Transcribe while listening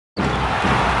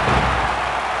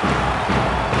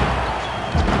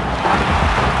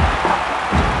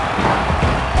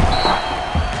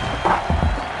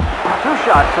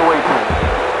shots away team.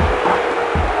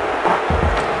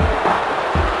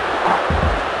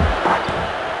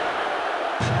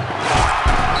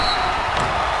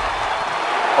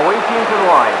 Away team to the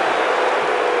line.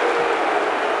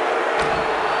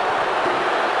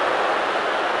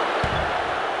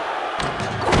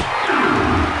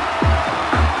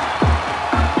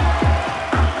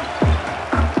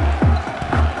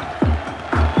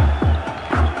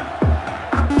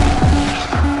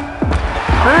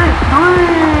 Big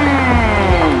three!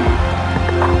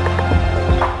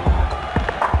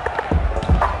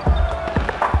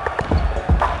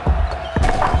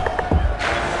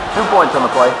 2 points on the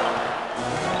play.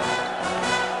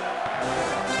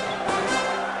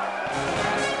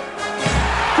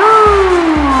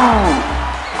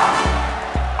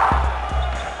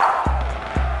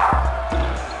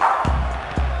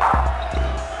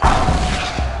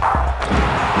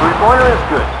 Three-pointer is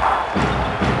good.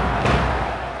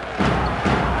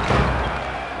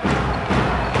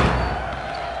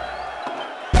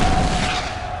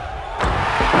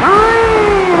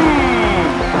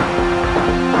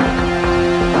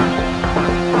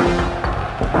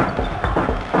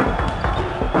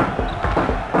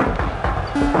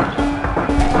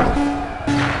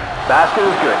 Basket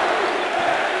is good.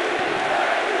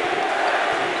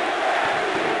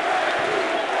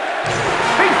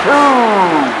 Big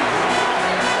two!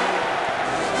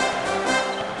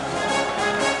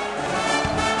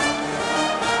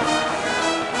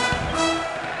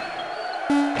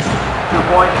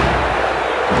 Points.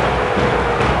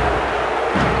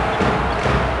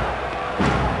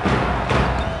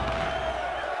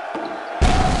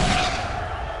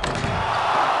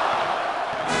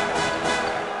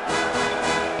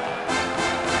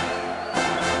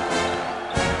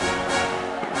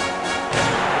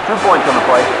 Two points on the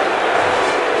play.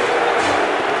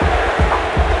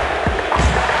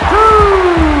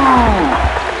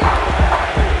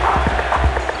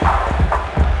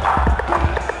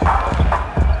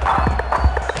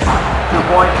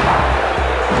 Point.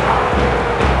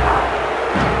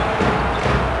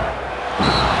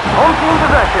 Home team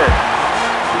possession.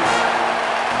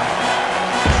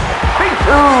 Big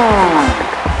two.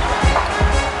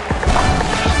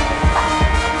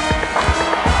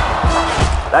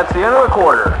 That's the end of the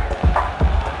quarter.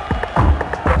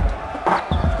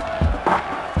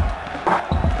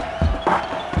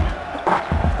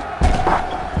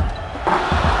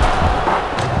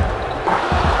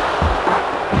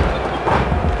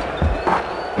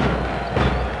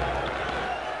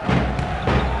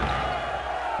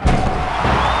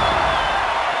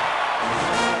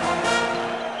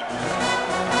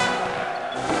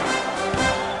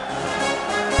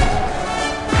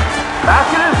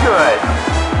 Basket is good.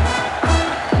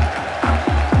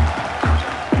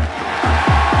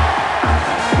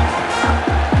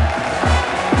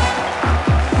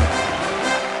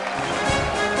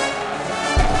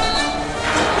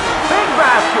 Big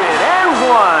basket and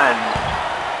one.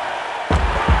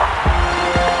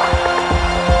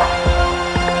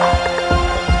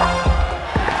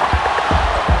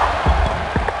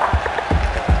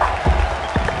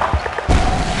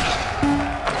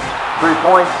 Three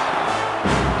points.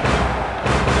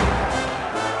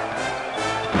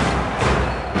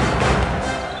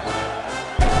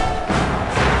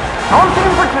 Home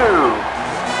team for two.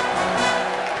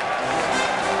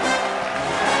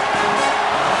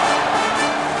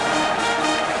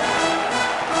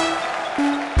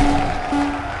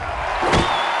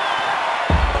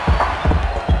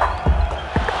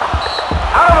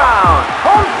 Out of bounds.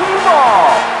 Home team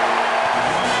ball.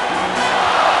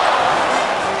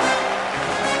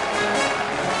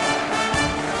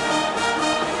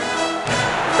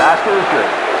 Basket is good.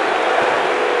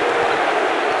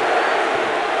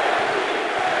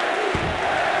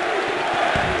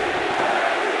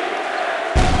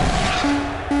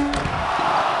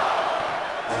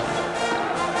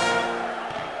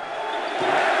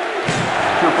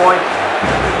 Points.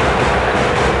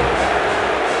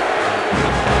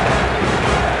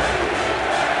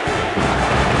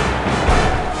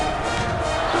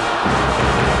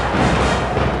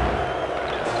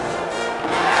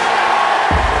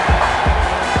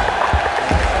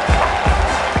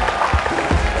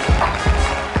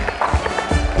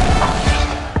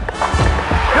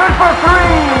 Good for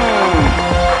three.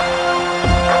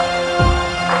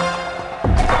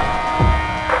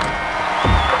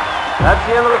 That's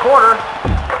the end of the quarter.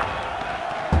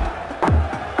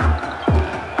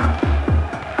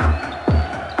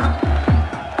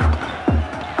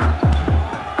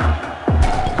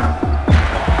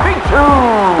 Big two.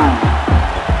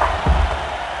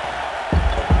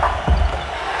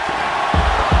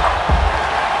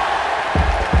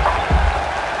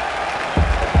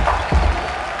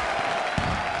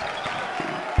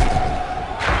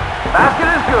 Basket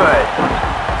is good.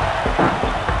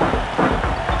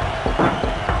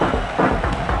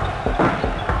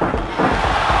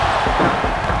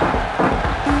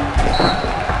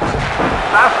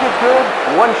 Basket good,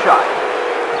 one shot.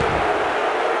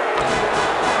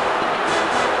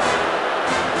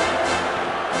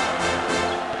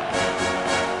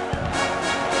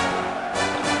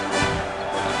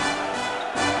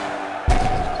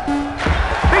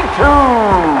 Big two.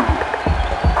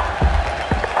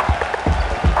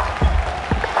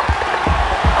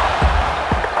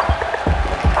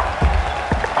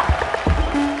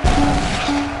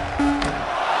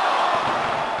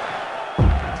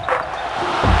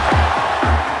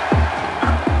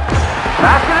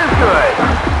 Basket is good.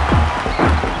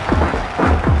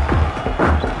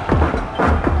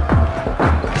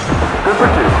 Good for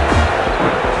two.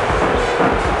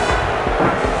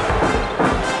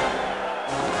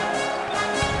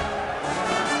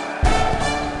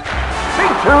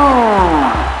 Big two.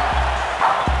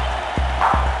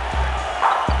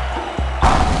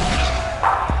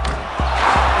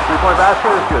 Three-point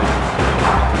basket is good.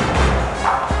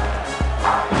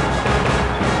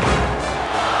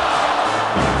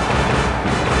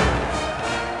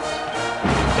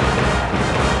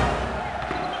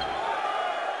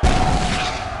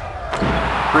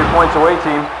 Points away,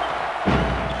 team.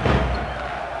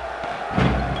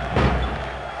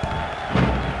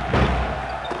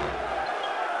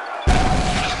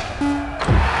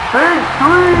 Big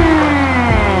three!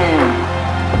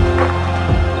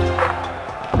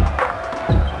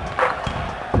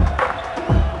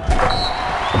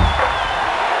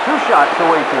 Two shots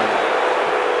away, team.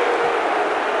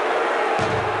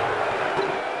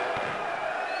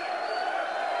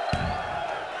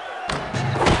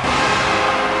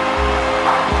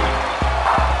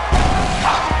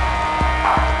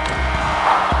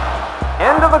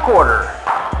 End of the quarter.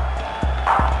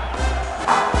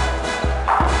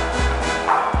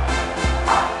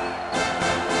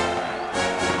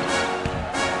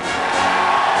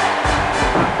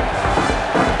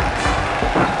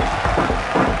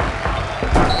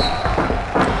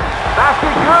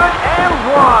 Basket good and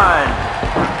one.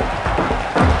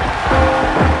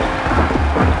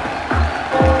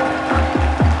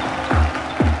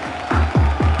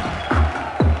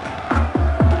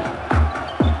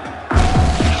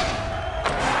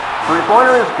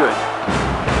 Three-pointer is good.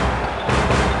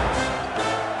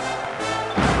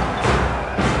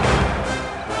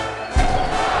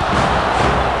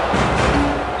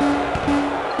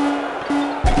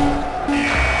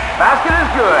 Basket is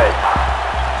good.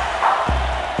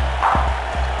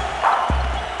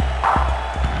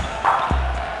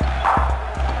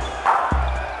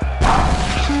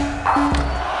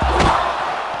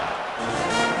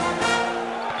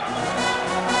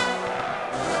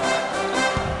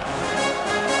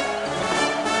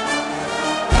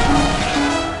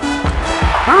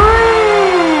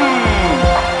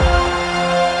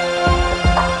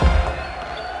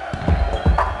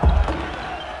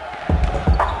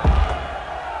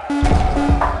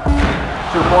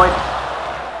 Points.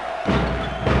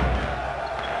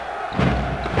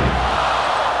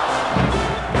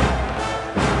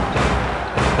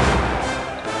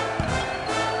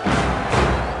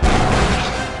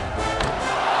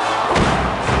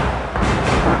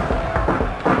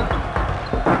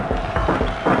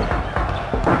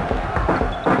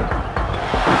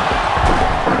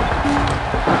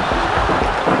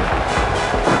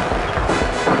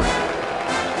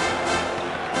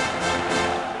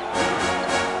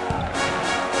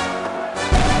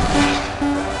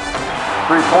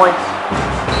 Points.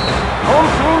 Home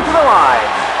team to the line.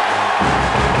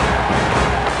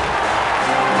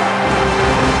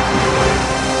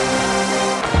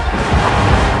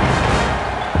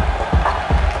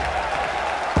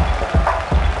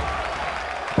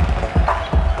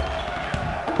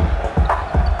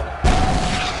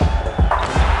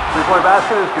 Three-point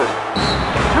basket is good.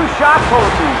 Two shots,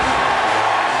 home team.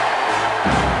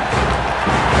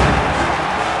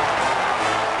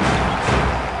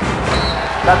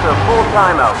 That's a full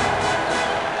timeout.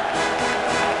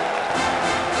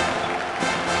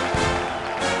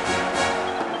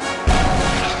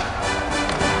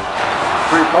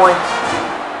 Points.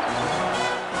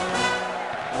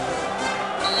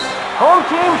 Home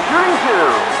team shooting two.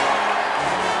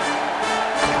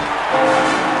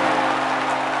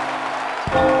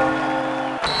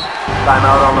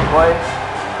 Timeout on the play.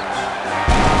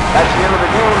 That's the end of the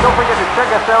game. Don't forget to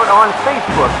check us out on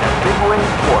Facebook at Big Win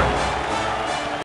Sports.